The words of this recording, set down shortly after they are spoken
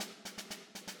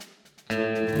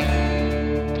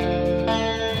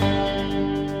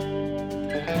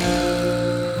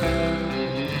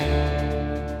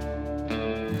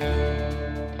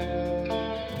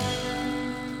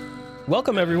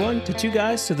Welcome, everyone, to Two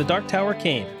Guys to the Dark Tower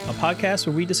Came, a podcast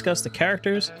where we discuss the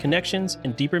characters, connections,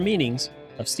 and deeper meanings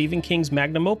of Stephen King's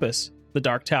magnum opus, The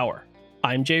Dark Tower.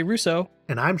 I'm Jay Russo.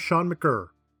 And I'm Sean McGurr.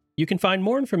 You can find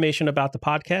more information about the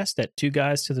podcast at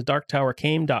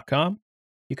twoguys-to-the-dark-tower-came.com.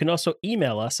 You can also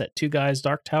email us at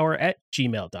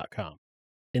twoguysdarktower@gmail.com.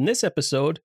 In this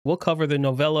episode, we'll cover the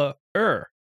novella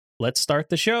Let's start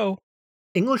the show.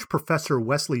 English professor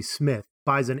Wesley Smith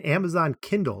buys an Amazon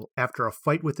Kindle after a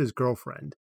fight with his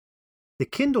girlfriend. The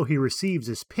Kindle he receives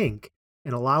is pink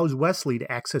and allows Wesley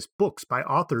to access books by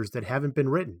authors that haven't been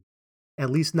written, at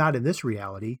least not in this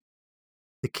reality.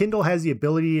 The Kindle has the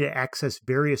ability to access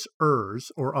various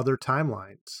Urs or other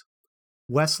timelines.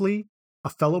 Wesley, a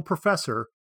fellow professor,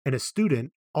 and a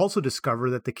student also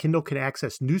discover that the Kindle can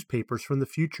access newspapers from the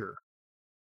future.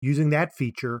 Using that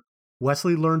feature,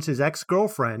 Wesley learns his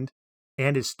ex-girlfriend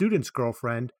and his student's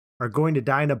girlfriend are going to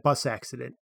die in a bus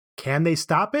accident. Can they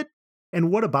stop it?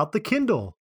 And what about the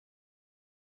Kindle?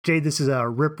 Jay, this is a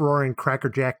rip-roaring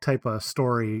crackerjack type of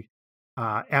story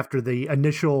after the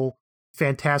initial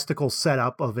fantastical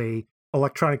setup of a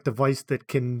electronic device that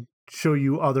can show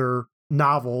you other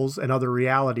novels and other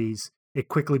realities. It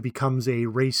quickly becomes a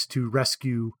race to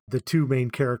rescue the two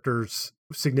main characters'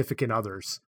 significant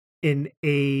others in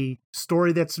a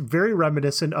story that's very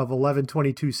reminiscent of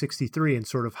 11/22/63 and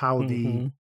sort of how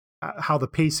the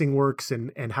pacing works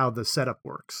and how the setup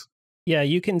works. Yeah,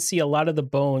 you can see a lot of the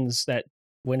bones that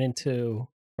went into,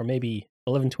 or maybe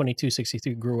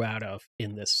 11/22/63 grew out of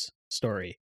in this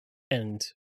story.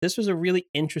 And this was a really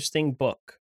interesting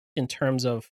book in terms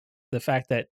of the fact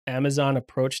that Amazon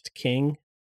approached King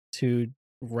to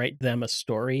write them a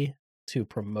story to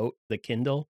promote the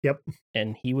Kindle. Yep.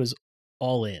 And he was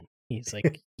all in. He's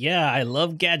like, yeah, I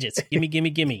love gadgets. Gimme, gimme,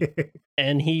 gimme.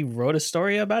 And he wrote a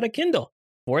story about a Kindle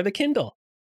for the Kindle.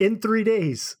 In 3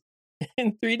 days.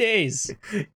 In 3 days.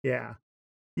 Yeah.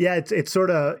 Yeah, it's sort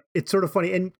of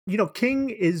funny. And you know, King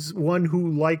is one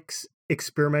who likes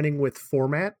experimenting with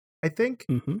format, I think.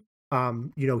 Mm-hmm.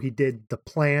 You know, he did The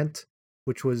Plant,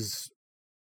 which was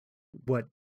a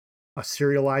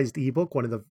serialized ebook, one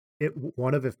of if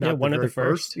not one of the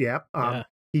first. Yeah. Yeah.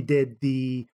 He did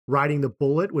the Riding the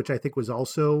Bullet, which I think was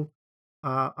also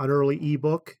an early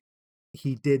ebook.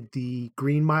 He did the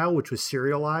Green Mile, which was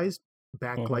serialized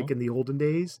back like in the olden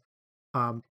days.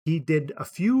 He did a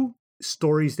few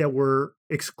stories that were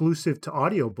exclusive to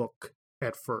audiobook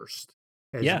at first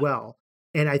as well.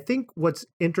 And I think what's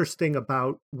interesting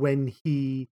about when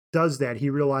he does that, he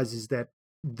realizes that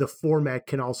the format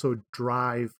can also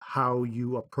drive how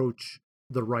you approach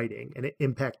the writing and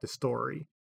impact the story,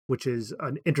 which is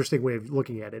an interesting way of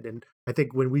looking at it. And I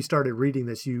think when we started reading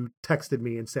this, you texted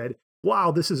me and said,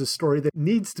 wow, this is a story that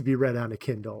needs to be read on a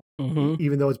Kindle,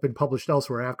 even though it's been published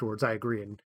elsewhere afterwards. I agree.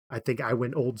 And I think I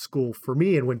went old school for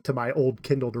me and went to my old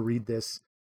Kindle to read this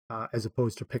as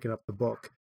opposed to picking up the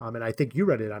book. And I think you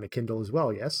read it on a Kindle as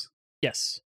well, yes?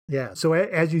 Yes. Yeah. So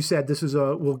as you said, this is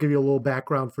we'll give you a little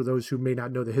background for those who may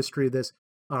not know the history of this.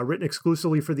 Written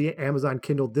exclusively for the Amazon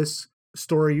Kindle, this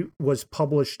story was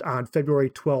published on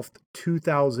February 12th,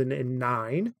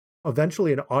 2009.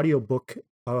 Eventually, an audiobook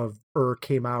of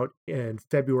came out in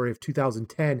February of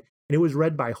 2010, and it was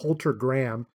read by Holter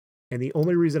Graham. And the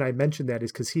only reason I mentioned that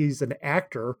is because he's an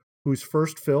actor whose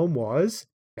first film was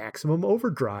Maximum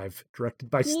Overdrive,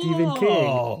 directed by Stephen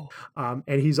King.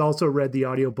 And he's also read the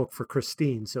audiobook for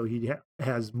Christine, so he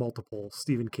has multiple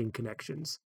Stephen King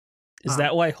connections. Is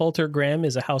that why Holter Graham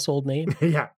is a household name?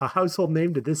 Yeah, a household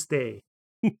name to this day.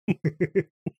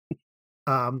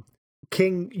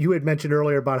 King, you had mentioned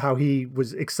earlier about how he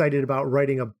was excited about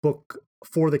writing a book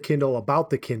for the Kindle about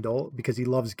the Kindle because he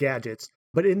loves gadgets.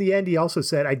 But in the end, he also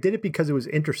said, I did it because it was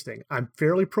interesting. I'm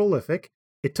fairly prolific.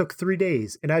 It took 3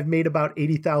 days, and I've made about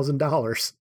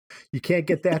 $80,000. You can't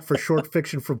get that for short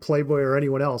fiction from Playboy or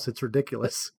anyone else. It's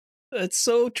ridiculous. It's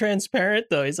so transparent,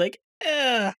 though. He's like,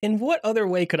 in what other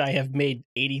way could I have made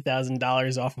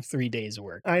 $80,000 off of 3 days'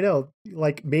 work? I know.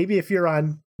 Like, maybe if you're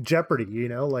on Jeopardy, you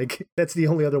know, like that's the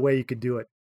only other way you could do it.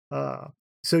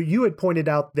 So you had pointed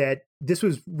out that this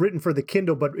was written for the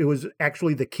Kindle, but it was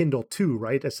actually the Kindle 2,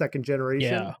 right? A second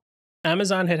generation. Yeah.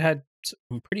 Amazon had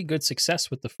some pretty good success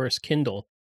with the first Kindle.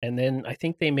 And then I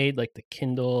think they made like the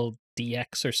Kindle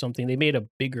DX or something. They made a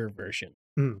bigger version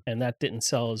and that didn't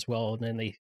sell as well. And then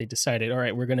they decided, all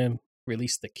right, we're going to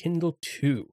release the Kindle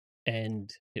 2.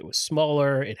 And it was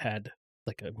smaller. It had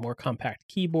like a more compact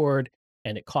keyboard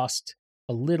and it cost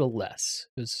a little less.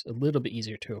 It was a little bit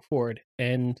easier to afford.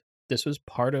 And this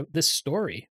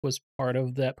story was part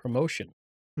of that promotion.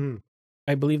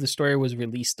 I believe the story was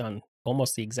released on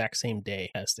almost the exact same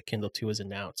day as the Kindle 2 was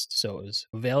announced. So it was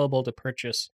available to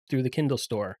purchase through the Kindle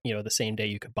store, the same day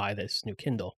you could buy this new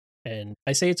Kindle. And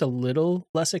I say it's a little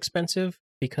less expensive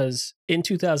because in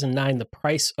 2009, the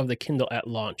price of the Kindle at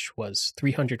launch was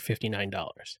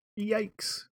 $359.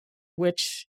 Yikes.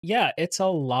 Which, yeah, it's a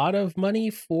lot of money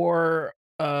for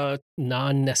a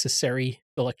non-necessary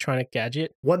electronic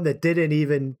gadget. One that didn't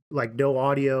even, like, no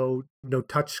audio, no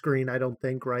touchscreen, I don't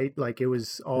think, right? Like, it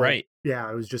was all, right.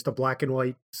 Yeah, it was just a black and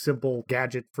white, simple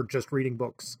gadget for just reading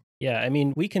books. Yeah, I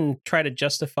mean, we can try to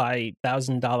justify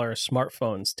 $1,000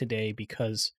 smartphones today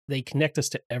because they connect us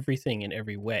to everything in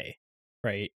every way,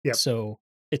 right? Yep. So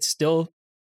it's still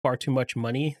far too much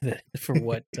money for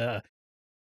what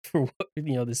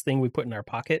this thing we put in our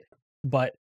pocket.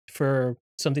 But for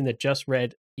something that just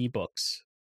read ebooks,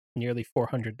 nearly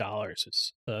 $400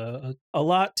 is a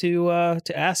lot to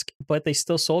ask. But they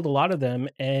still sold a lot of them,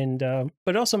 and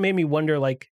but it also made me wonder,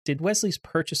 like, did Wesley's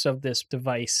purchase of this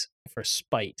device for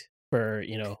spite, for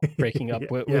breaking up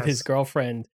with his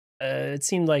girlfriend? It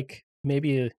seemed like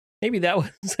maybe that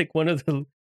was like one of the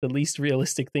least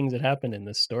realistic things that happened in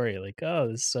this story. Like, oh,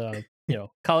 this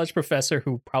college professor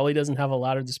who probably doesn't have a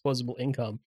lot of disposable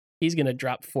income, he's gonna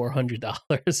drop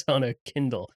 $400 on a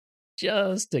Kindle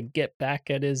just to get back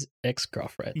at his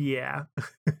ex-girlfriend. Yeah.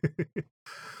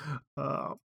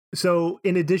 So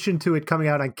in addition to it coming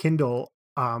out on Kindle,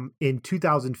 in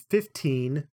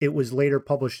 2015, it was later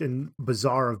published in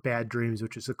Bazaar of Bad Dreams,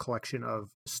 which is a collection of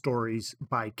stories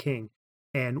by King.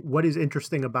 And what is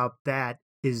interesting about that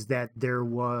is that there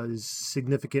was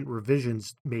significant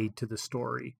revisions made to the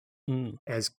story,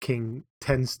 as King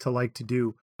tends to like to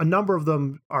do. A number of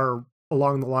them are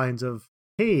along the lines of,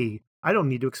 hey, I don't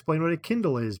need to explain what a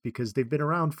Kindle is because they've been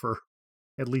around for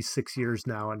at least 6 years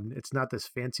now, and it's not this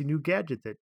fancy new gadget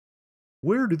that,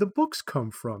 where do the books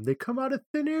come from? They come out of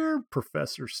thin air,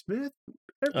 Professor Smith.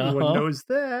 Everyone knows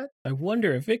that. I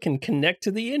wonder if it can connect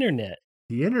to the internet.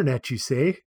 The internet, you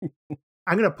say?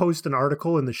 I'm going to post an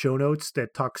article in the show notes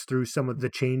that talks through some of the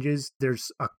changes.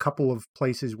 There's a couple of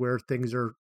places where things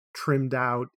are trimmed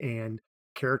out and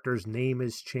character's name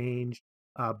is changed.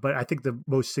 But I think the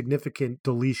most significant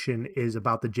deletion is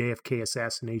about the JFK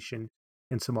assassination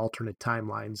and some alternate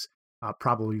timelines,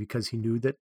 probably because he knew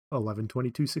that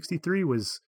 11/22/63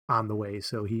 was on the way.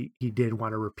 So he did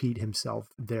want to repeat himself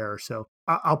there. So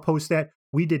I'll post that.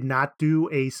 We did not do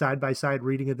a side-by-side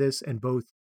reading of this, and both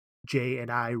Jay and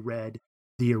I read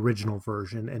the original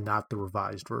version and not the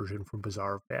revised version from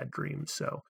Bazaar of Bad Dreams.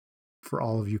 So for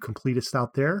all of you completists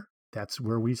out there, that's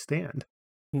where we stand.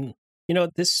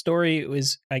 This story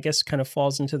was, I guess, kind of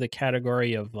falls into the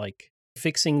category of like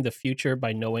fixing the future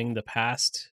by knowing the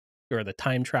past, or the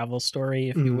time travel story,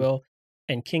 if you will.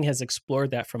 And King has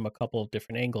explored that from a couple of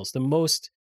different angles. The most,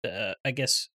 I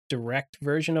guess, direct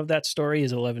version of that story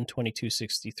is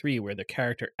 11/22/63, where the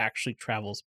character actually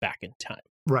travels back in time.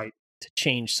 Right. To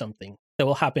change something that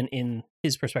will happen in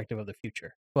his perspective of the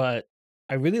future. But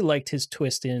I really liked his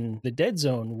twist in The Dead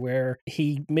Zone, where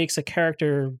he makes a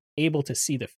character able to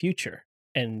see the future,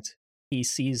 and he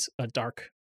sees a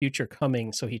dark future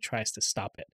coming, so he tries to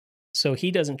stop it. So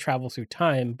he doesn't travel through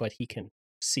time, but he can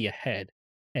see ahead.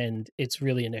 And it's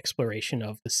really an exploration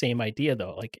of the same idea,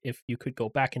 though. Like, if you could go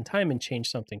back in time and change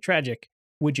something tragic,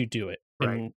 would you do it?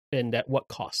 Right. And at what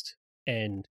cost?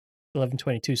 And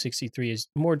 11/22/63 is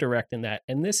more direct in that.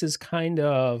 And this is kind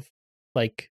of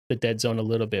like The Dead Zone a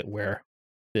little bit, where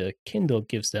the Kindle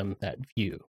gives them that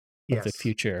view of the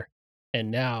future. And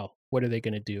now, what are they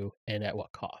going to do, and at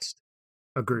what cost?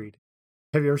 Agreed.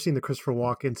 Have you ever seen the Christopher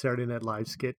Walken Saturday Night Live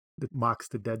skit that mocks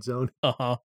The Dead Zone?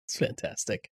 It's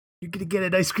fantastic. You're going to get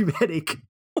an ice cream headache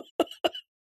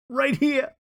right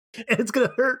here, and it's going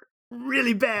to hurt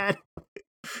really bad.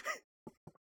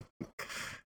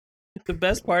 The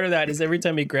best part of that is every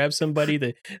time he grabs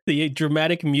somebody, the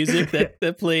dramatic music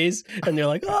that plays, and they're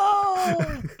like,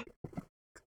 oh!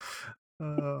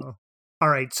 All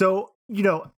right. So,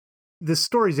 this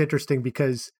story is interesting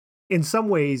because in some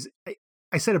ways,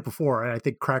 I said it before, and I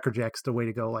think Cracker Jack's the way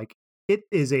to go. Like, it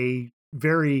is a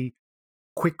very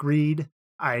quick read.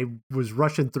 I was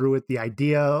rushing through it. The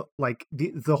idea, like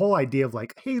the whole idea of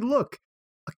like, hey, look,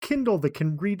 a Kindle that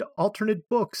can read alternate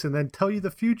books and then tell you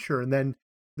the future, and then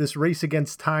this race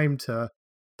against time to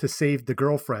save the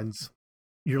girlfriends.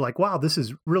 You're like, wow, this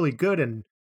is really good and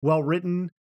well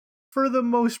written for the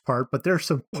most part, but there's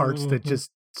some parts that just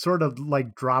sort of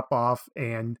like drop off,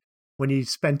 and when you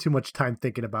spend too much time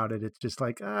thinking about it, it's just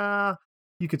like,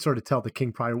 you could sort of tell the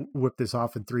King probably whipped this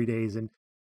off in 3 days. And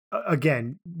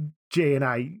again, Jay and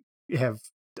I have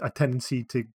a tendency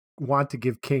to want to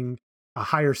give King a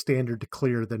higher standard to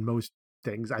clear than most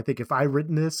things. I think if I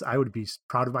written this, I would be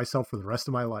proud of myself for the rest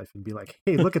of my life and be like,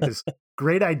 hey, look at this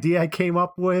great idea I came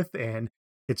up with, and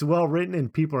it's well written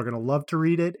and people are going to love to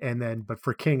read it. And then, but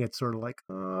for King, it's sort of like,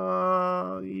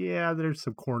 yeah, there's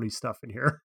some corny stuff in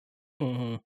here.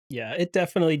 Mm-hmm. Yeah, it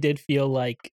definitely did feel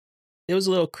like it was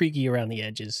a little creaky around the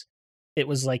edges. It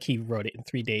was like he wrote it in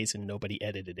 3 days and nobody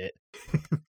edited it.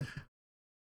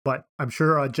 But I'm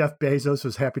sure Jeff Bezos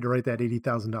was happy to write that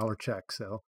 $80,000 check.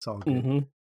 So it's all good. Mm-hmm.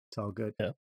 It's all good.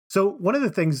 Yeah. So one of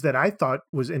the things that I thought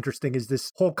was interesting is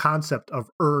this whole concept of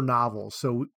novels.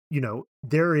 So,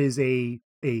 there is a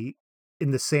in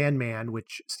The Sandman,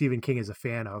 which Stephen King is a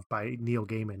fan of, by Neil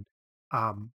Gaiman,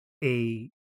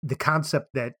 the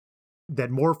concept that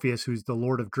Morpheus, who's the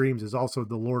Lord of Dreams, is also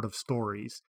the Lord of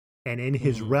Stories. And in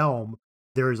his realm,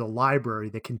 there is a library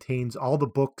that contains all the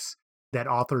books that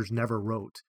authors never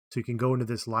wrote. So you can go into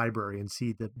this library and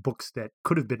see the books that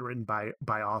could have been written by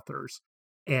authors.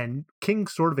 And King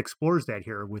sort of explores that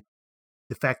here with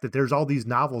the fact that there's all these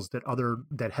novels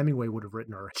that Hemingway would have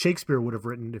written or Shakespeare would have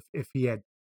written if he had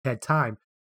time.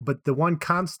 But the one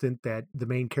constant that the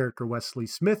main character Wesley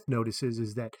Smith notices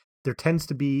is that there tends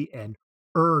to be an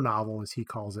novel, as he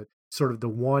calls it, sort of the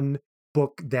one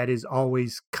book that is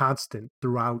always constant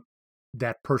throughout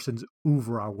that person's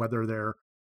oeuvre, whether they're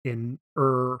in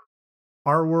our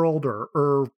world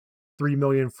or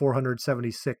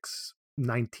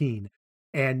 3,476,19.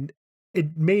 And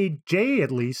it made Jay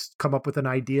at least come up with an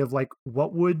idea of like,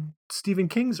 what would Stephen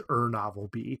King's novel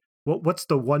be? What's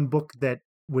the one book that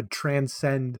would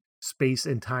transcend space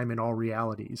and time in all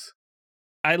realities?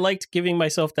 I liked giving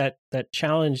myself that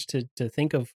challenge to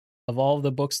think of all of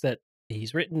the books that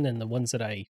he's written and the ones that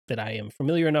I am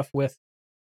familiar enough with,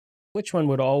 which one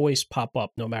would always pop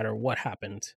up no matter what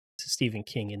happened to Stephen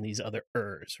King in these other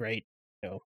right?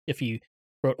 If he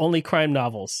wrote only crime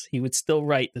novels, he would still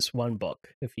write this one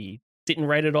book. If he didn't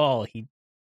write at all, he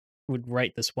would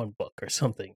write this one book or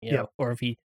something, know, or if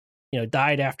he,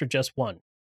 died after just one,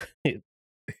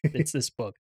 it's this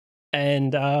book.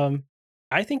 And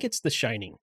I think it's The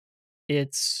Shining.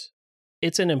 It's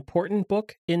an important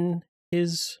book in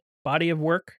his body of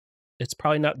work. It's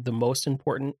probably not the most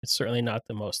important. It's certainly not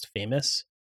the most famous,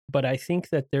 but I think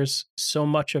that there's so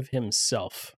much of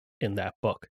himself in that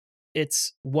book.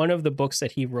 It's one of the books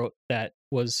that he wrote that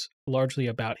was largely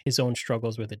about his own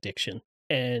struggles with addiction.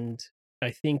 And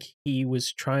I think he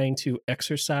was trying to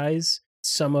exercise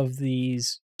some of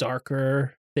these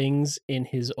darker things in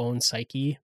his own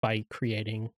psyche by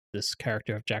creating this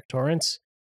character of Jack Torrance.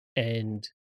 And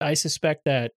I suspect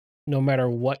that no matter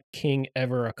what King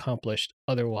ever accomplished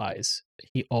otherwise,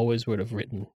 he always would have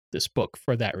written this book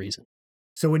for that reason.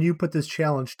 So when you put this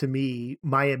challenge to me,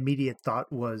 my immediate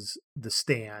thought was The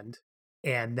Stand.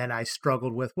 And then I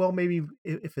struggled with, well, maybe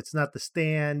if it's not The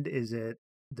Stand, is it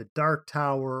The Dark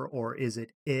Tower, or is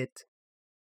it It?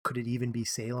 Could it even be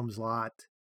Salem's Lot?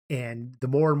 And the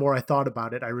more and more I thought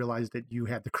about it, I realized that you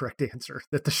had the correct answer,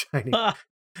 that The Shining.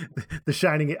 The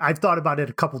Shining, I've thought about it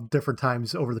a couple different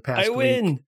times over the past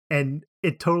week. And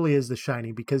it totally is The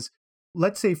Shining, because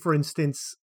let's say, for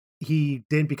instance, he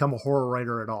didn't become a horror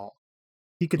writer at all.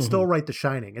 He could still write The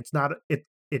Shining. It's not, it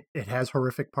has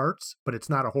horrific parts, but it's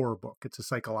not a horror book. It's a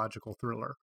psychological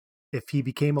thriller. If he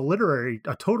became a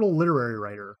total literary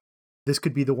writer, this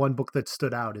could be the one book that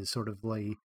stood out as sort of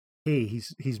like, hey,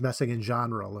 he's messing in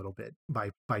genre a little bit by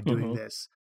doing this.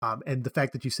 And the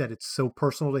fact that you said it's so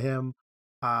personal to him,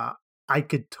 I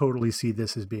could totally see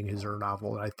this as being his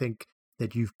novel. And I think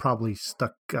that you've probably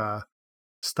stuck a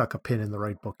pin in the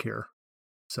right book here.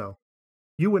 So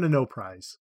you win a no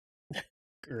prize.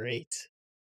 Great.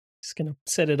 Just going to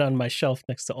set it on my shelf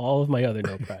next to all of my other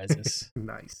no prizes.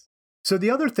 Nice. So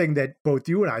the other thing that both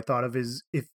you and I thought of is,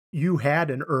 if you had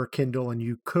an Kindle and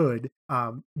you could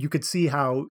see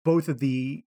how both of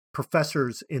the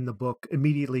professors in the book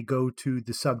immediately go to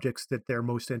the subjects that they're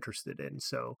most interested in.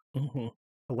 So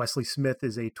Wesley Smith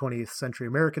is a 20th century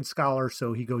American scholar,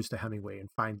 so he goes to Hemingway and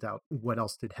finds out what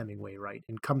else did Hemingway write,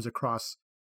 and comes across,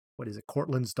 what is it,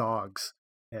 Cortland's Dogs,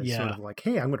 as sort of like,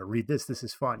 hey, I'm going to read this. This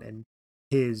is fun. And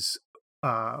his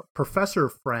professor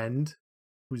friend,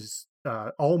 who's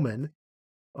Ullman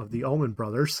of the Ullman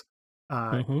brothers,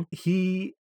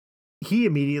 he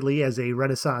immediately, as a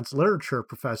Renaissance literature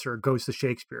professor, goes to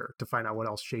Shakespeare to find out what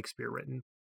else Shakespeare written.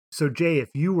 So Jay,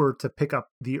 if you were to pick up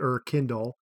the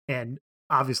Kindle, and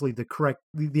obviously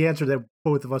the answer that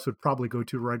both of us would probably go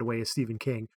to right away is Stephen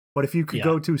King, but if you could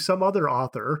go to some other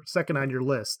author second on your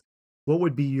list, what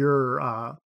would be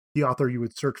your the author you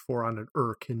would search for on an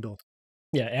Kindle?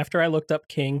 Yeah, after I looked up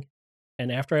King,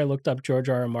 and after I looked up George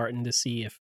R.R. Martin to see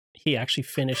if he actually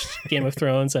finished Game of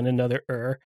Thrones on another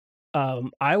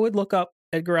I would look up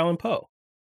Edgar Allan Poe.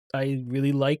 I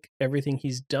really like everything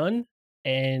he's done,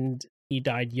 and he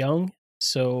died young,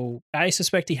 so I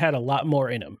suspect he had a lot more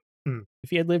in him. If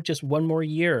he had lived just one more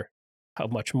year, how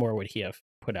much more would he have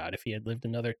put out? If he had lived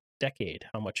another decade,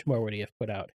 how much more would he have put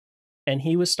out? And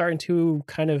he was starting to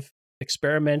kind of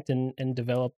experiment and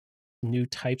develop new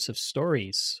types of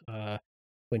stories.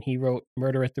 When he wrote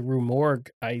Murder at the Rue Morgue,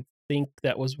 I think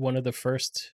that was one of the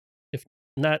first, if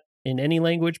not in any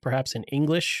language, perhaps in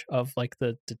English, of like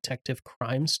the detective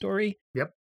crime story.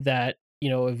 Yep. That,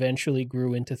 eventually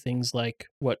grew into things like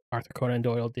what Arthur Conan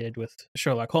Doyle did with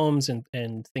Sherlock Holmes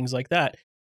and things like that.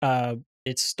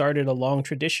 It started a long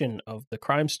tradition of the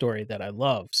crime story that I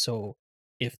love. So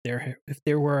if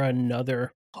there were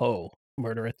another Poe,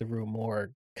 Murder at the Rue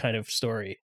Morgue kind of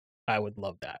story, I would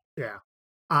love that. Yeah.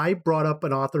 I brought up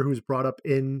an author who's brought up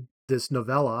in this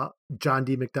novella, John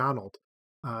D. MacDonald.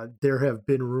 There have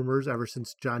been rumors ever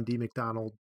since John D.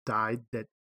 MacDonald died that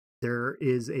there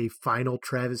is a final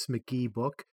Travis McGee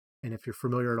book. And if you're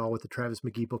familiar at all with the Travis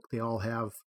McGee book, they all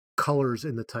have colors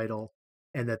in the title,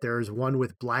 and that there is one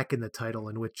with black in the title,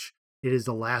 in which it is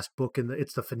the last book and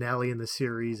it's the finale in the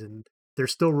series. And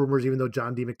there's still rumors, even though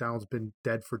John D. MacDonald's been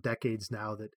dead for decades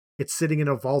now, that it's sitting in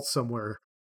a vault somewhere.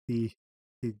 The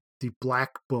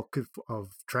black book of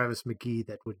Travis McGee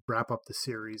that would wrap up the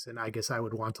series. And I guess I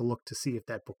would want to look to see if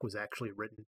that book was actually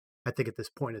written. I think at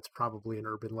this point it's probably an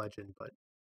urban legend, but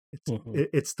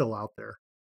it's still out there.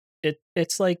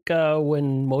 It's like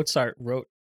when Mozart wrote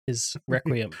his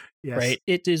Requiem, yes. Right?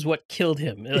 It is what killed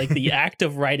him. Like the act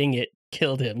of writing it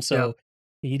killed him. So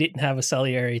he didn't have a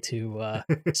Salieri to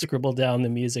scribble down the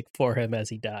music for him as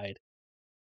he died.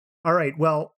 All right.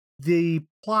 Well, the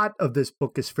plot of this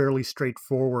book is fairly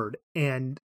straightforward,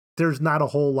 and there's not a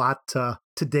whole lot to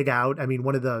dig out. I mean,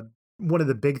 one of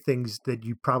the big things that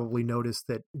you probably noticed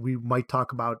that we might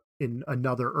talk about in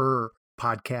another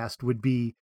podcast would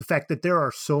be the fact that there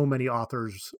are so many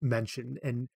authors mentioned.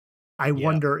 And I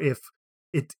wonder if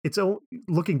it's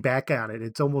looking back on it,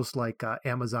 it's almost like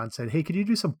Amazon said, hey, can you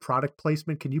do some product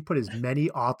placement? Can you put as many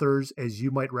authors as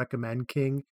you might recommend,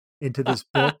 King, into this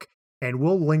book? And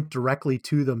we'll link directly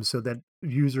to them so that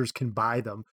users can buy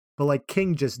them. But like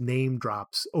King just name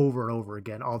drops over and over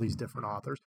again all these different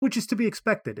authors, which is to be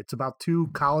expected. It's about two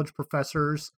college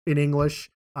professors in English,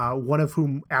 one of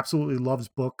whom absolutely loves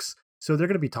books. So they're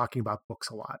going to be talking about books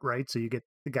a lot, right? So you get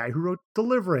the guy who wrote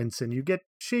Deliverance, and you get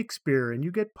Shakespeare, and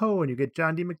you get Poe, and you get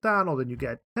John D. MacDonald, and you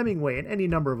get Hemingway, and any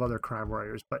number of other crime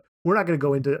writers. But we're not going to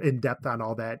go into in depth on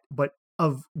all that. But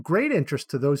of great interest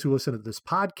to those who listen to this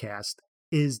podcast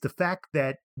is the fact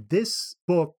that this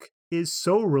book is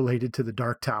so related to the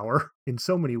Dark Tower in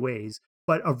so many ways,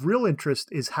 but of real interest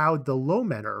is how the low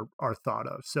men are thought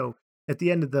of. So at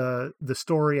the end of the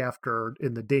story,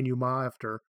 in the denouement,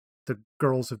 after the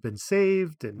girls have been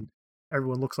saved and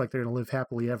everyone looks like they're going to live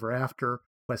happily ever after,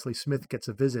 Wesley Smith gets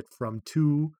a visit from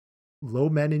two low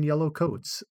men in yellow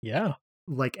coats. Yeah.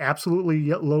 Like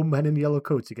absolutely low men in yellow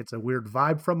coats. He gets a weird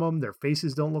vibe from them. Their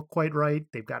faces don't look quite right.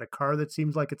 They've got a car that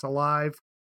seems like it's alive.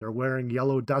 They're wearing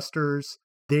yellow dusters.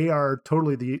 They are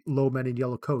totally the low men in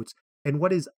yellow coats. And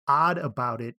what is odd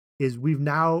about it is we've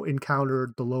now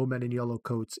encountered the low men in yellow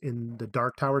coats in the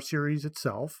Dark Tower series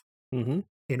itself, in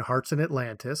Hearts in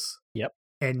Atlantis,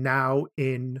 and now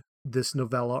in this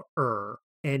novella,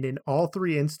 And in all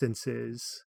three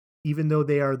instances, even though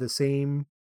they are the same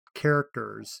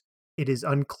characters, it is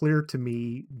unclear to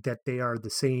me that they are the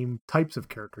same types of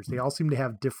characters. They all seem to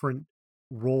have different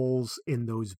roles in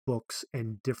those books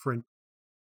and different,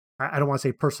 I don't want to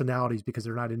say personalities because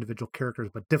they're not individual characters,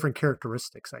 but different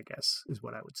characteristics, I guess, is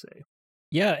what I would say.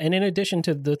 Yeah, and in addition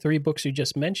to the three books you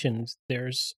just mentioned,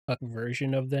 there's a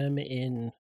version of them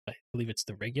in, I believe it's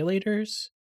The Regulators,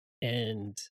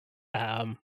 and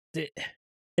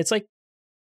it's like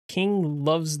King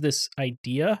loves this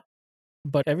idea,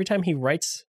 but every time he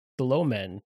writes the low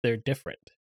men, they're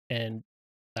different, and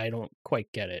I don't quite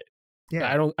get it. Yeah,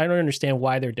 I don't understand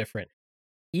why they're different.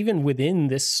 Even within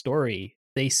this story,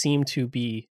 they seem to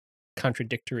be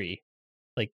contradictory.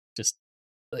 Like just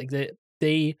like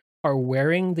they are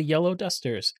wearing the yellow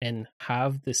dusters and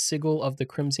have the sigil of the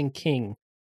Crimson King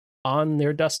on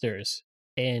their dusters,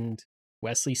 and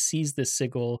Wesley sees this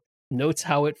sigil, notes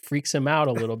how it freaks him out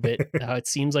a little bit, how it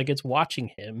seems like it's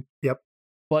watching him. Yep.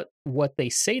 But what they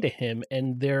say to him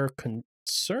and their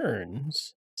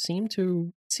concerns seem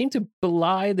to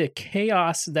belie the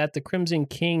chaos that the Crimson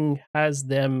King has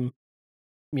them,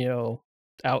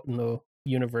 out in the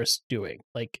universe doing.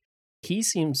 Like, he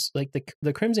seems like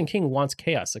the Crimson King wants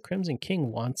chaos. The Crimson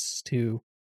King wants to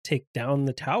take down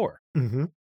the tower.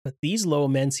 But these low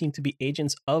men seem to be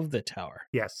agents of the tower.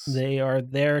 Yes. They are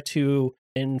there to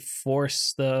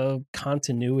enforce the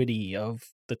continuity of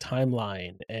the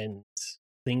timeline, and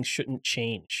things shouldn't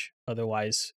change.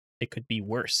 Otherwise, it could be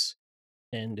worse.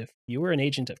 And if you were an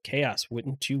agent of chaos,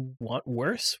 wouldn't you want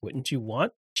worse? Wouldn't you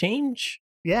want change?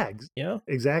 Yeah,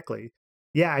 exactly.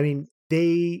 Yeah, I mean,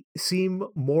 they seem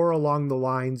more along the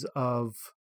lines of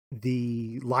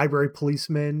the library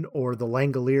policemen or the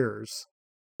Langoliers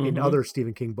in other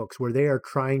Stephen King books, where they are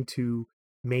trying to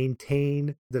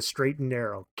maintain the straight and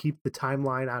narrow, keep the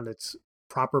timeline on its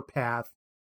proper path,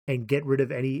 and get rid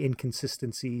of any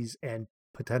inconsistencies and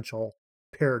potential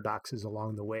paradoxes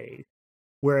along the way.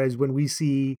 Whereas when we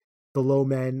see the low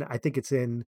men, I think it's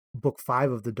in book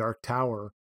 5 of the Dark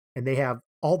Tower, and they have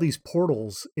all these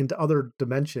portals into other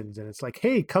dimensions, and it's like,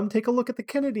 hey, come take a look at the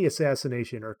Kennedy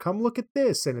assassination, or come look at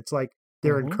this. And it's like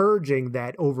they're encouraging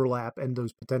that overlap and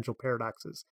those potential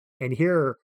paradoxes. And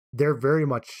here they're very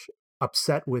much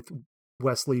upset with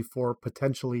Wesley for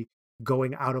potentially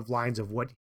going out of lines of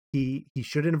what he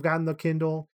shouldn't have gotten the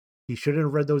Kindle. He shouldn't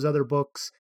have read those other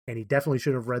books, and he definitely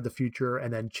should have read the future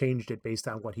and then changed it based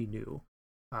on what he knew.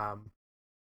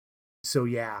 So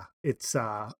yeah, it's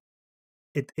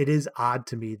it is odd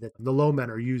to me that the low men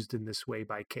are used in this way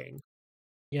by King.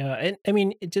 Yeah, and I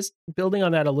mean, just building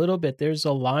on that a little bit, there's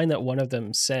a line that one of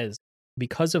them says,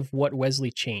 because of what Wesley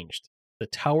changed, the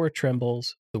tower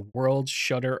trembles, the worlds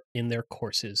shudder in their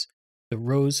courses, the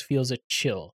rose feels a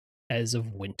chill as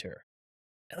of winter.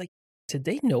 Like, did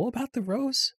they know about the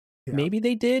rose? Yeah. Maybe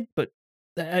they did, but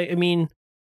I mean,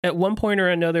 at one point or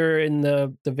another in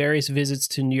the various visits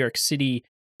to New York City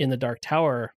in the Dark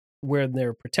Tower, where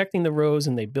they're protecting the rose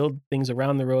and they build things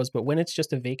around the rose, but when it's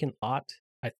just a vacant lot,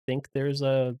 I think is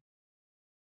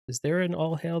there an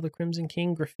All Hail the Crimson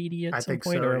King graffiti at some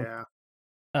point? So,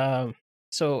 yeah.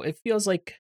 So it feels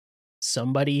like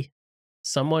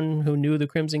someone who knew the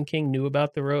Crimson King knew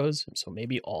about the rose, so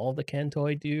maybe all the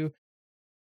Cantoi do.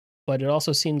 But it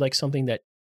also seemed like something that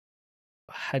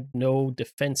had no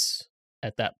defense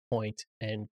at that point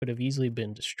and could have easily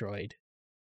been destroyed.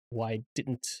 Why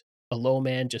didn't a low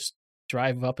man just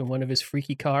drive up in one of his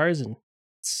freaky cars and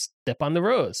step on the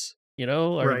rose,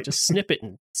 or just snip it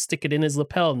and stick it in his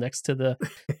lapel next to the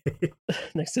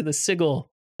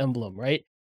sigil emblem, right?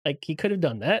 Like, he could have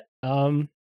done that,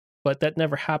 but that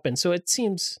never happened. So it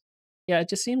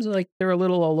just seems like they're a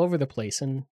little all over the place,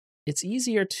 and it's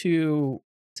easier to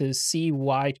see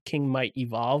why King might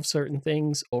evolve certain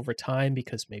things over time,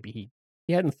 because maybe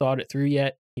he hadn't thought it through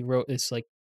yet. He wrote this like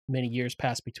many years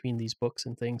passed between these books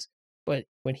and things. But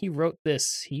when he wrote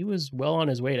this, he was well on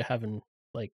his way to having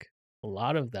like a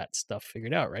lot of that stuff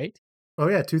figured out, right? Oh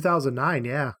yeah, 2009,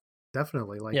 yeah,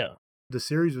 definitely. The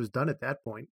series was done at that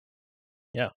point.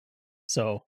 Yeah.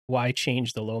 So why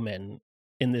change the low men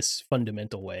in this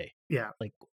fundamental way? Yeah.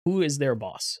 Like, who is their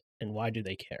boss and why do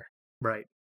they care? Right.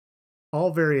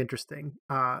 All very interesting.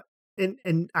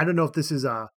 And I don't know if this is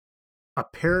a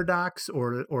paradox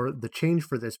or the change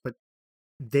for this, but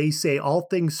they say all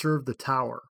things serve the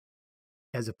tower,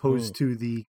 as opposed to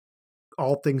the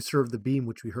all things serve the beam,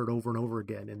 which we heard over and over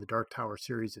again in the Dark Tower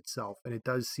series itself. And it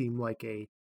does seem like a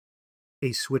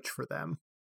switch for them,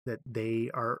 that they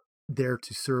are there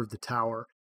to serve the tower.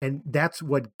 And that's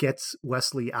what gets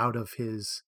Wesley out of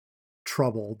his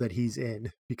trouble that he's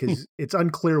in, because it's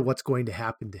unclear what's going to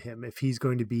happen to him, if he's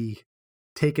going to be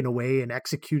taken away and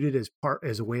executed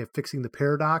as a way of fixing the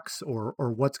paradox, or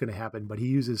what's going to happen. But he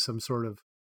uses some sort of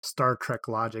Star Trek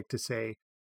logic to say,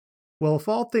 well, if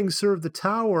all things serve the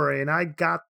tower and I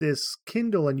got this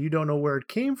Kindle and you don't know where it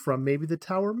came from, maybe the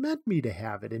tower meant me to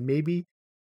have it, and maybe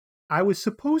I was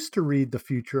supposed to read the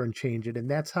future and change it,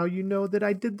 and that's how you know that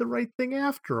I did the right thing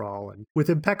after all. And with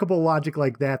impeccable logic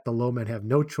like that, the low men have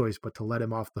no choice but to let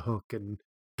him off the hook and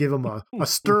give him a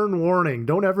stern warning.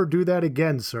 Don't ever do that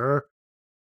again, sir.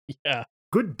 Yeah.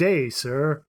 Good day,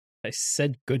 sir. I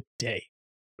said good day.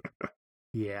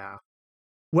 Yeah.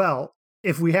 Well,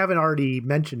 if we haven't already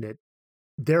mentioned it,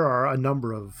 there are a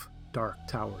number of Dark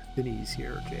Tower thinnies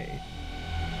here, Jay.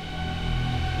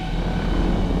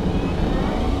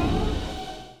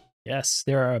 Yes,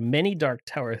 there are many Dark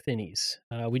Tower thinnies.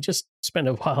 We just spent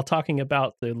a while talking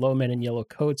about the low men in yellow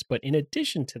coats, but in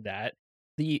addition to that,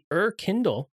 the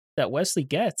Kindle that Wesley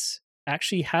gets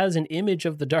actually has an image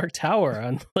of the Dark Tower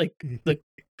on like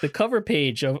the cover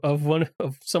page of one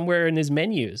of somewhere in his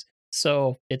menus.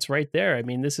 So it's right there. I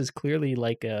mean, this is clearly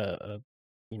like a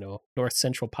North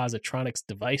Central Positronics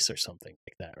device or something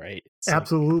like that, right? So,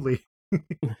 absolutely.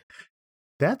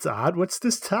 That's odd. What's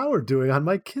this tower doing on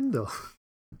my Kindle?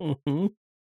 Mm-hmm.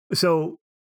 So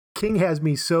King has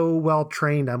me so well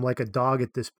trained, I'm like a dog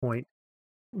at this point.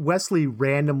 Wesley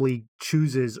randomly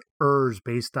chooses Urs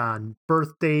based on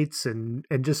birth dates and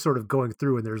just sort of going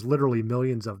through, and there's literally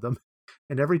millions of them.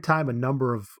 And every time a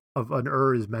number of an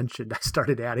is mentioned, I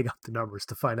started adding up the numbers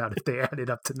to find out if they added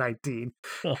up to 19.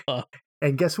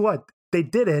 And guess what? They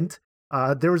didn't.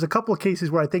 There was a couple of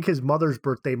cases where I think his mother's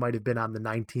birthday might have been on the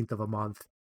 19th of a month.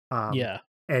 Yeah.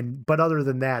 But other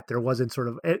than that, there wasn't sort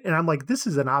of, and I'm like, this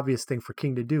is an obvious thing for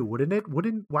King to do, wouldn't it?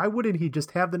 Why wouldn't he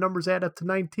just have the numbers add up to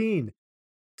 19?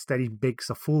 Instead, he makes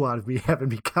a fool out of me having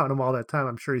me count them all that time.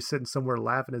 I'm sure he's sitting somewhere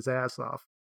laughing his ass off.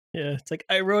 Yeah, it's like,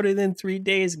 I wrote it in 3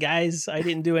 days, guys. I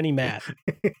didn't do any math.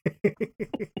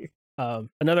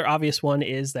 Another obvious one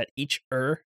is that each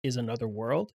is another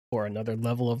world or another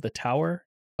level of the tower,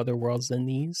 other worlds than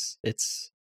these. It's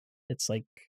like,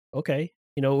 okay,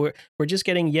 we're just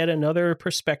getting yet another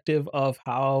perspective of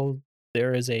how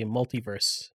there is a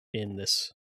multiverse in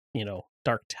this,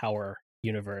 Dark Tower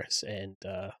universe, and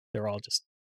they're all just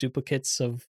duplicates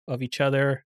of each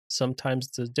other. Sometimes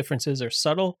the differences are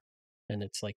subtle, and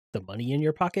it's like the money in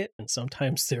your pocket, and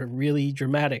sometimes they're really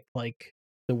dramatic, like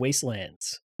the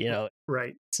Wastelands.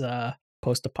 Right? It's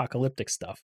post-apocalyptic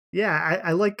stuff. Yeah,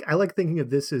 I like thinking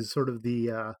of this as sort of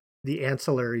the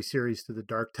ancillary series to the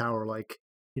Dark Tower. Like,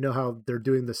 how they're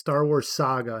doing the Star Wars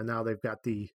saga, and now they've got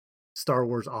the Star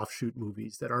Wars offshoot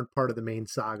movies that aren't part of the main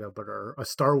saga, but are a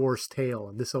Star Wars tale.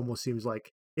 And this almost seems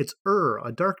like it's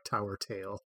a Dark Tower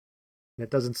tale. And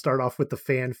it doesn't start off with the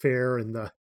fanfare and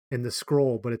the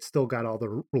scroll, but it's still got all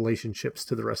the relationships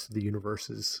to the rest of the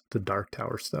universes, the Dark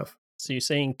Tower stuff. So you're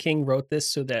saying King wrote this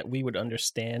so that we would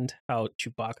understand how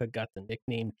Chewbacca got the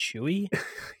nickname Chewie?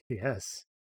 Yes,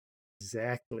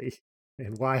 exactly.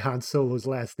 And why Han Solo's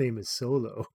last name is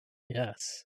Solo.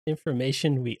 Yes.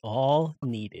 Information we all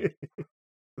needed.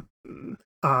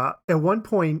 At one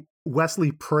point,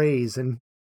 Wesley prays, and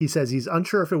he says he's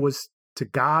unsure if it was to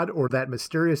God or that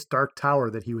mysterious Dark Tower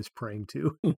that he was praying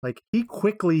to. Like, he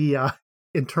quickly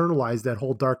internalized that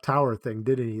whole Dark Tower thing,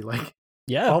 didn't he? Like,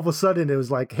 yeah. All of a sudden, it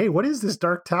was like, hey, what is this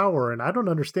Dark Tower? And I don't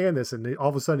understand this. And all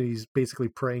of a sudden, he's basically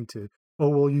praying to, oh,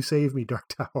 will you save me, Dark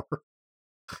Tower?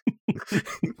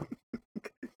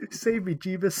 Save me,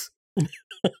 Jeebus.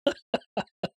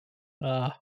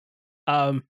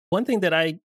 One thing that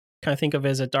I kind of think of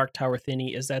as a Dark Tower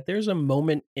thingy is that there's a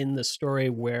moment in the story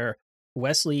where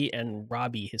Wesley and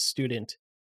Robbie, his student,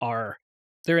 they're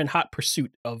in hot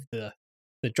pursuit of the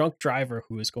drunk driver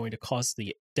who is going to cause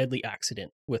the deadly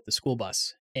accident with the school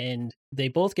bus. And they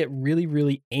both get really,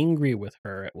 really angry with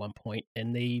her at one point,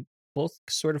 and they both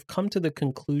sort of come to the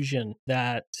conclusion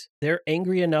that they're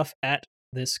angry enough at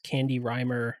this Candy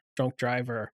Rhymer drunk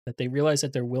driver that they realize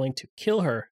that they're willing to kill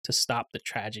her to stop the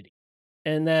tragedy.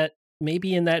 And that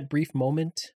maybe in that brief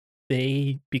moment,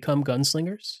 they become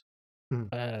gunslingers.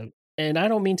 And I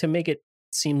don't mean to make it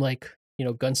seem like,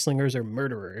 gunslingers are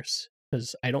murderers,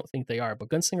 because I don't think they are, but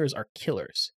gunslingers are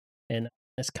killers. And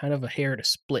it's kind of a hair to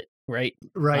split, right?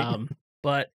 Right.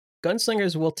 But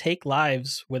gunslingers will take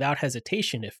lives without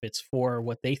hesitation if it's for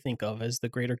what they think of as the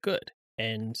greater good.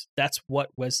 And that's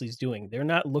what Wesley's doing. They're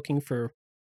not looking for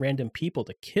random people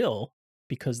to kill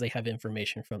because they have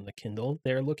information from the Kindle.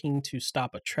 They're looking to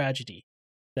stop a tragedy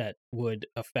that would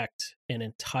affect an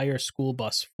entire school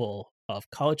bus full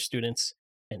of college students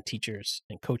and teachers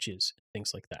and coaches,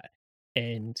 things like that.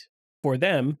 And for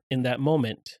them, in that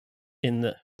moment,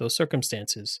 in those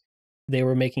circumstances, they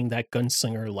were making that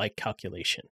gunslinger-like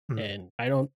calculation. And I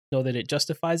don't know that it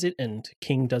justifies it, and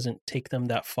King doesn't take them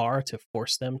that far to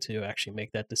force them to actually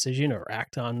make that decision or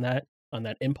act on that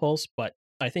impulse. But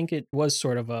I think it was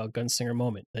sort of a gunslinger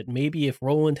moment that maybe if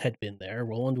Roland had been there,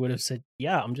 Roland would have said,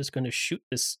 yeah, I'm just going to shoot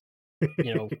this,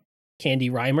 Candy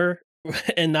Rhymer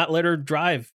and not let her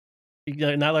drive,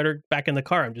 not let her back in the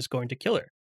car. I'm just going to kill her.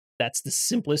 That's the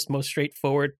simplest, most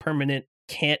straightforward, permanent,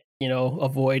 can't,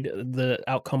 avoid the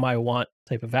outcome I want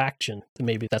type of action.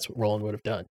 Maybe that's what Roland would have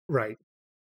done. Right.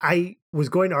 I was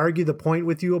going to argue the point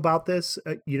with you about this,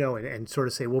 and sort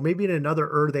of say, well, maybe in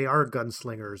another they are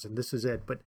gunslingers and this is it.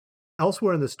 But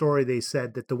elsewhere in the story, they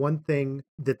said that the one thing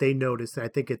that they noticed, and I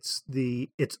think it's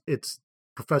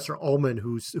Professor Ullman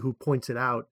who points it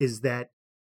out, is that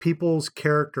people's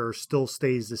character still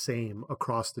stays the same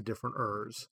across the different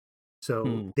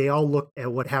So they all look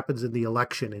at what happens in the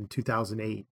election in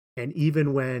 2008. And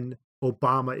even when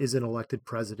Obama isn't elected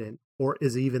president or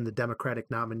is even the Democratic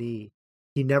nominee,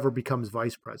 he never becomes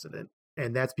vice president.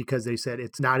 And that's because they said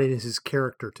it's not in his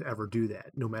character to ever do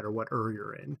that, no matter what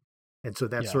you're in. And so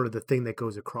that's sort of the thing that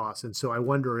goes across. And so I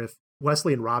wonder if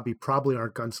Wesley and Robbie probably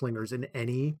aren't gunslingers in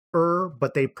any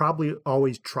but they probably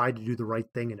always try to do the right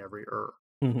thing in every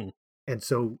Mm-hmm. And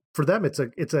so for them, it's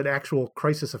an actual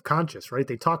crisis of conscience, right?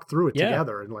 They talk through it Yeah.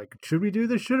 together and like, should we do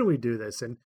this? Shouldn't we do this?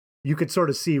 And you could sort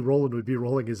of see Roland would be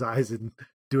rolling his eyes and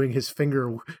doing his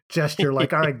finger gesture,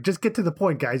 like, all right, just get to the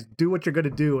point, guys. Do what you're going to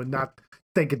do and not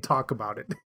think and talk about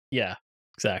it. Yeah,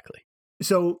 exactly.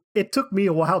 So it took me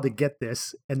a while to get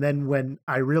this. And then when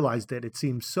I realized it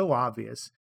seems so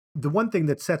obvious. The one thing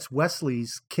that sets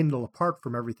Wesley's Kindle apart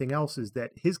from everything else is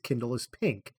that his Kindle is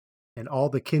pink, and all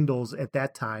the Kindles at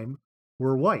that time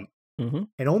were white and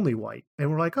only white.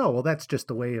 And we're like, oh, well, that's just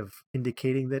a way of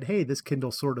indicating that, hey, this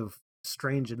Kindle's sort of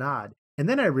strange and odd. And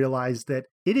then I realized that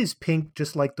it is pink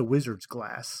just like the Wizard's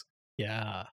glass.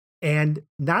 Yeah. And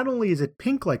not only is it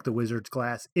pink like the Wizard's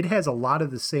glass, it has a lot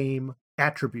of the same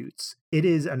attributes. It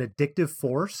is an addictive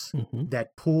force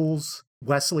that pulls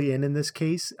Wesley in this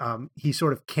case. He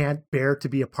sort of can't bear to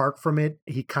be apart from it.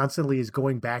 He constantly is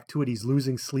going back to it. He's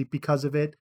losing sleep because of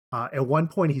it. At one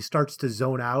point, he starts to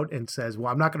zone out and says,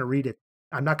 well, I'm not going to read it.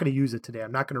 I'm not going to use it today.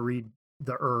 I'm not going to read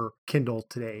the Kindle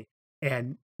today.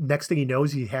 And next thing he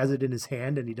knows, he has it in his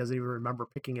hand and he doesn't even remember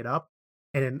picking it up.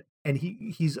 And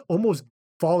he's almost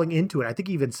falling into it. I think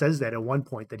he even says that at one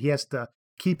point, that he has to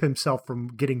keep himself from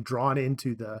getting drawn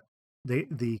into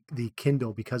the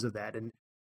Kindle because of that. And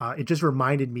it just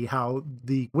reminded me how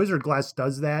the Wizard Glass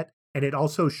does that. And it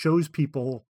also shows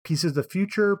people pieces of the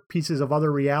future, pieces of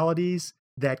other realities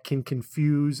that can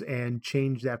confuse and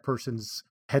change that person's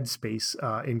headspace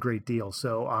in great deal.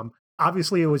 So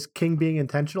obviously it was King being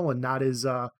intentional and not as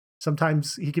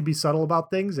sometimes he can be subtle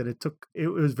about things. And it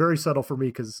was very subtle for me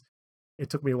because it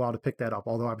took me a while to pick that up.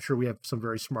 Although I'm sure we have some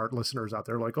very smart listeners out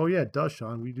there like, oh yeah, it does,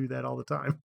 Sean. We do that all the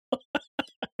time.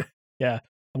 Yeah.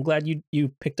 I'm glad you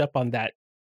picked up on that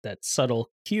subtle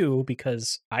cue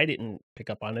because I didn't pick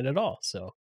up on it at all.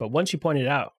 So, but once you pointed it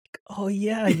out, oh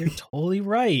yeah, you're totally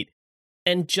right.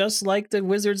 And just like the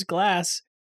Wizard's glass,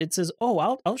 it says,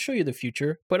 oh, I'll show you the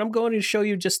future, but I'm going to show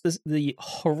you just the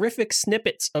horrific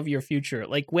snippets of your future.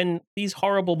 Like when these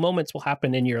horrible moments will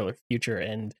happen in your future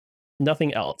and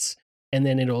nothing else. And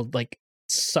then it'll like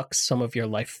suck some of your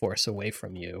life force away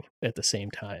from you at the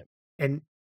same time. And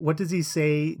what does he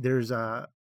say?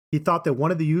 He thought that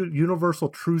one of the universal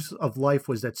truths of life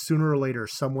was that sooner or later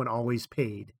someone always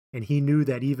paid. And he knew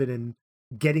that even in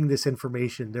getting this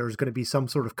information, there was going to be some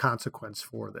sort of consequence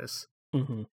for this.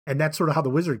 And that's sort of how the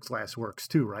Wizard's Glass works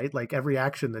too, right? Like every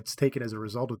action that's taken as a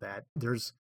result of that,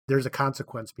 there's a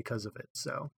consequence because of it.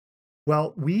 So,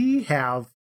 well, we have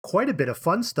quite a bit of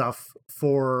fun stuff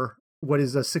for what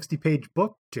is a 60-page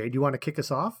book. Jay, do you want to kick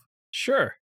us off?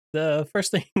 Sure. The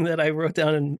first thing that I wrote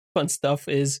down in fun stuff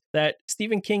is that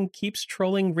Stephen King keeps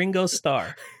trolling Ringo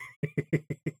Starr.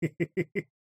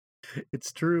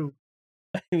 It's true.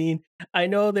 I mean, I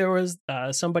know there was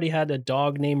somebody had a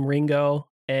dog named Ringo,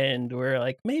 and we're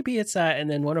like, maybe it's that. And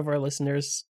then one of our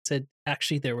listeners said,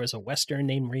 actually, there was a Western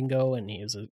named Ringo, and he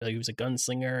was a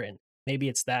gunslinger, and maybe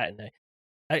it's that. And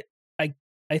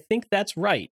I think that's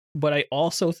right, but I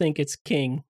also think it's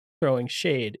King throwing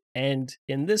shade. And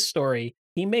in this story,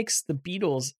 he makes the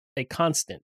Beatles a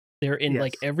constant. They're in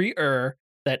like every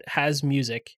that has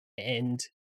music, and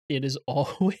it is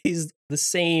always the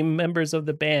same members of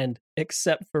the band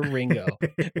except for Ringo.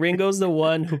 Ringo's the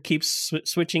one who keeps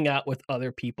switching out with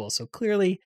other people. So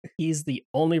clearly he's the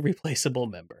only replaceable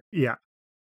member. Yeah.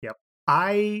 Yep.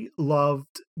 I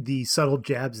loved the subtle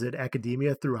jabs at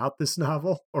academia throughout this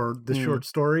novel or the short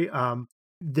story.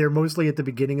 They're mostly at the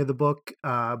beginning of the book,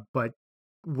 but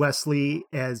Wesley,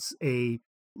 as a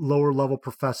lower level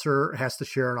professor, has to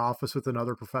share an office with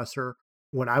another professor.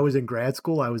 When I was in grad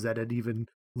school, I was at an even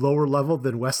lower level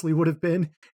than Wesley would have been,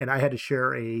 and I had to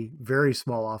share a very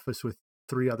small office with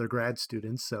 3 other grad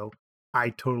students. So I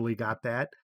totally got that.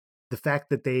 The fact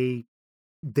that they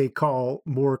call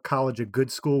Moore College a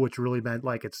good school, which really meant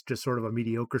like it's just sort of a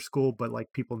mediocre school, but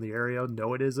like people in the area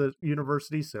know it is a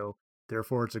university, so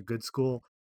therefore it's a good school.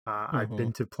 I've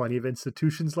been to plenty of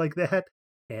institutions like that,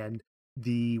 and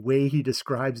the way he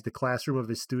describes the classroom of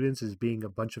his students as being a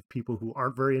bunch of people who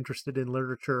aren't very interested in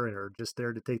literature and are just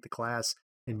there to take the class,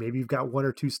 and maybe you've got 1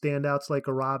 or 2 standouts like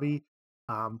a Robbie.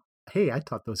 Hey, I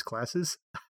taught those classes.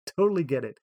 Totally get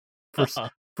it.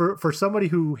 For somebody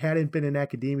who hadn't been in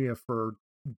academia for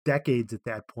decades at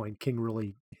that point, King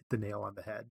really hit the nail on the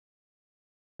head.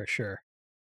 For sure.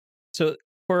 So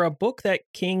for a book that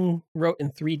King wrote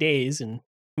in 3 days and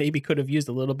maybe could have used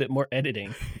a little bit more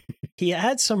editing, he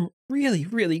had some really,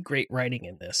 really great writing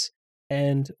in this.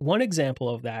 And one example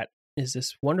of that is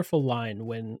this wonderful line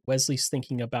when Wesley's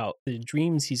thinking about the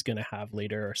dreams he's going to have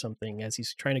later or something as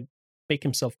he's trying to make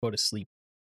himself go to sleep.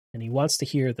 And he wants to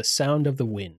hear the sound of the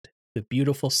wind, the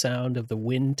beautiful sound of the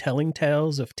wind telling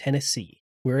tales of Tennessee.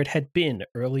 where it had been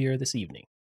earlier this evening.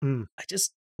 I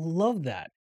just love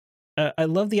that. I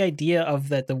love the idea of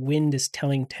that the wind is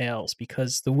telling tales,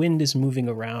 because the wind is moving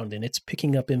around and it's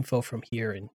picking up info from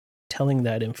here and telling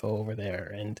that info over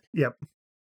there. And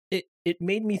it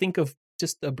made me think of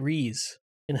just a breeze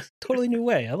in a totally new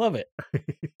way. I love it.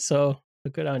 So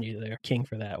good on you there, King,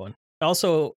 for that one.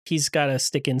 Also, he's got to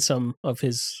stick in some of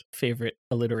his favorite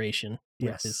alliteration.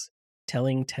 Yes. His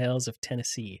telling tales of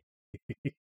Tennessee.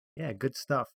 Yeah, good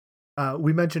stuff.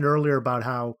 We mentioned earlier about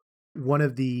how one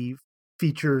of the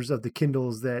features of the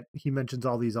Kindles that he mentions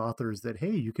all these authors that,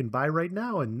 hey, you can buy right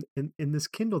now in this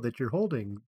Kindle that you're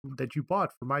holding that you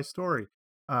bought for my story.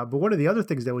 But one of the other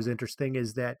things that was interesting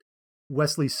is that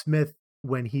Wesley Smith,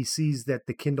 when he sees that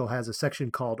the Kindle has a section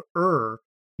called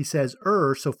he says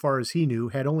so far as he knew,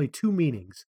 had only two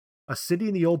meanings: a city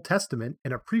in the Old Testament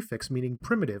and a prefix meaning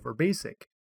primitive or basic.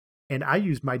 And I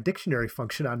used my dictionary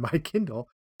function on my Kindle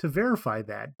to verify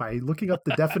that by looking up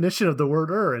the definition of the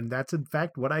word and that's in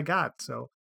fact what I got. So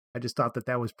I just thought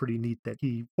that was pretty neat that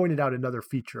he pointed out another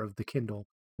feature of the Kindle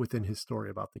within his story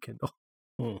about the Kindle.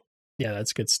 Yeah,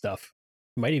 that's good stuff.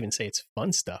 You might even say it's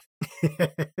fun stuff.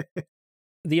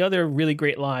 The other really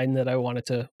great line that I wanted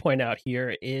to point out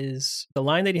here is the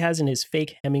line that he has in his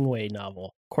fake Hemingway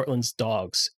novel, Cortland's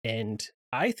Dogs. And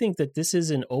I think that this is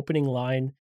an opening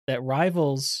line that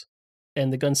rivals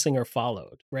And the Gunslinger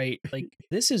followed, right? Like,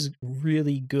 this is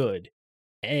really good.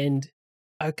 And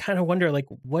I kind of wonder, like,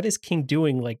 what is King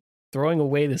doing, like, throwing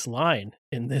away this line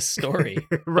in this story?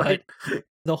 Right. But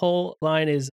the whole line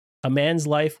is, a man's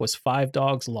life was 5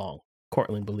 dogs long,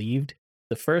 Cortland believed.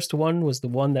 The first one was the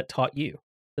one that taught you.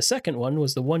 The second one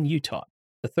was the one you taught.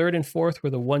 The third and fourth were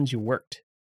the ones you worked.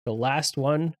 The last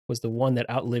one was the one that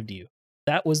outlived you.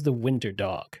 That was the winter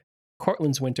dog.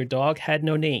 Cortland's winter dog had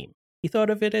no name. He thought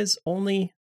of it as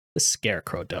only the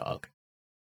scarecrow dog.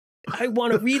 I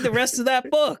want to read the rest of that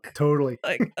book. Totally.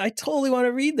 Like, I totally want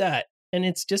to read that. And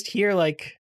it's just here,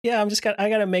 like, yeah, I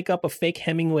got to make up a fake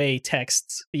Hemingway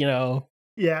text, you know.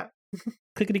 Yeah.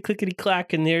 Clickety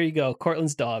clack, and there you go.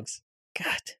 Cortland's Dogs.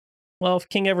 God. Well, if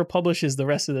King ever publishes the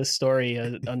rest of this story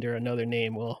under another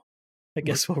name, I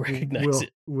guess we'll recognize it.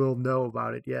 We'll know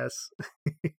about it, yes.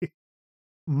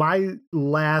 My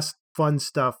last fun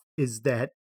stuff is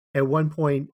that at one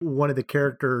point, one of the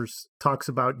characters talks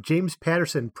about James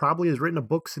Patterson probably has written a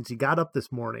book since he got up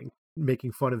this morning,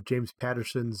 making fun of James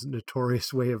Patterson's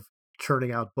notorious way of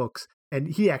churning out books. And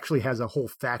he actually has a whole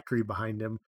factory behind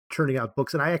him churning out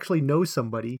books. And I actually know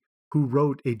somebody who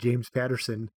wrote a James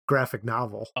Patterson graphic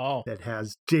novel that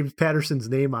has James Patterson's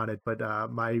name on it. But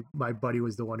my buddy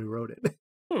was the one who wrote it.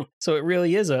 So it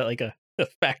really is a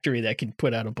factory that can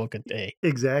put out a book a day.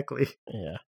 Exactly.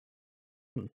 Yeah.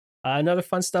 Another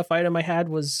fun stuff item I had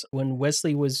was when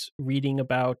Wesley was reading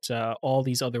about all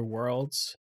these other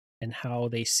worlds and how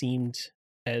they seemed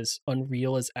as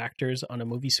unreal as actors on a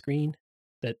movie screen,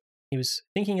 that he was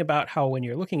thinking about how when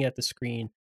you're looking at the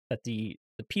screen, that the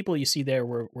people you see there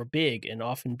were big and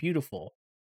often beautiful,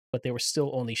 but they were still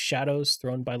only shadows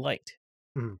thrown by light.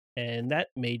 And that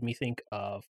made me think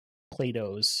of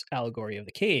Plato's allegory of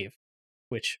the cave,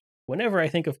 which whenever I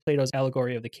think of Plato's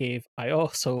allegory of the cave, I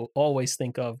also always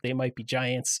think of They Might Be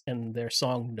Giants and their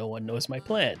song No One Knows My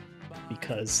Plan,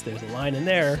 because there's a line in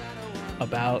there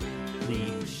about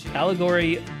the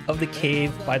allegory of the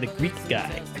cave by the Greek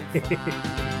guy. But they're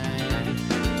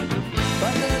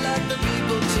like the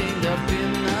people chained up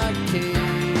in the cave,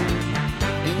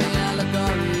 in the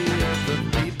allegory of the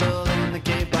people in the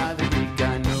cave by the Greek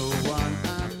guy. No one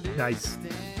understands. Nice.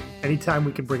 Anytime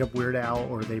we can bring up Weird Al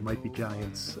or They Might Be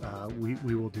Giants, we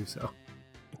will do so.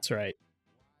 That's right.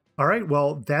 All right.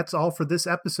 Well, that's all for this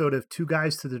episode of Two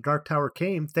Guys to the Dark Tower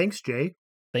Came. Thanks, Jay.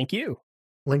 Thank you.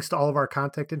 Links to all of our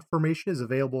contact information is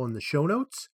available in the show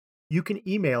notes. You can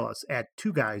email us at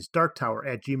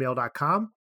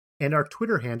twoguysdarktower@gmail.com, and our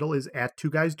Twitter handle is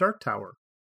 @twoguysdarktower.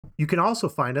 You can also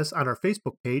find us on our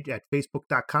Facebook page at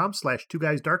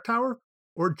facebook.com/twoguysdarktower,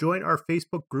 or join our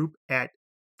Facebook group at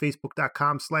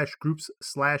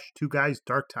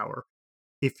facebook.com/groups/twoguysdarktower.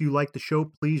 If you like the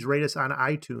show, please rate us on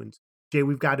iTunes. Jay,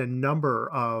 we've got a number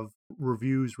of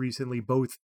reviews recently,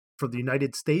 both for the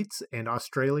United States and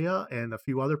Australia and a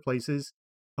few other places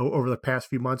over the past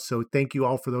few months. So thank you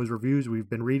all for those reviews. We've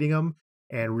been reading them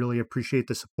and really appreciate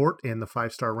the support and the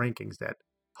 5-star rankings. That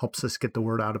helps us get the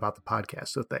word out about the podcast.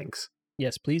 So thanks.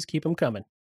 Yes, please keep them coming.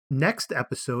 Next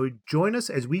episode, join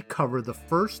us as we cover the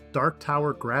first Dark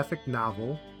Tower graphic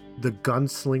novel, The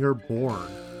Gunslinger Born.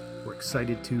 We're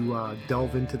excited to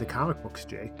delve into the comic books,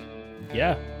 Jay.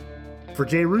 Yeah. For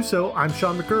Jay Russo, I'm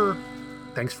Sean McGurr.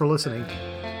 Thanks for listening.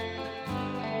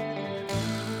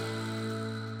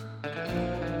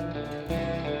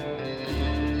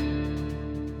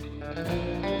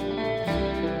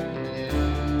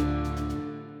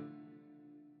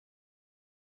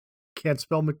 can't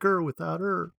spell McGurr without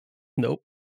her. Nope.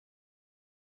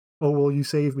 Oh, will you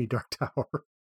save me, Dark Tower?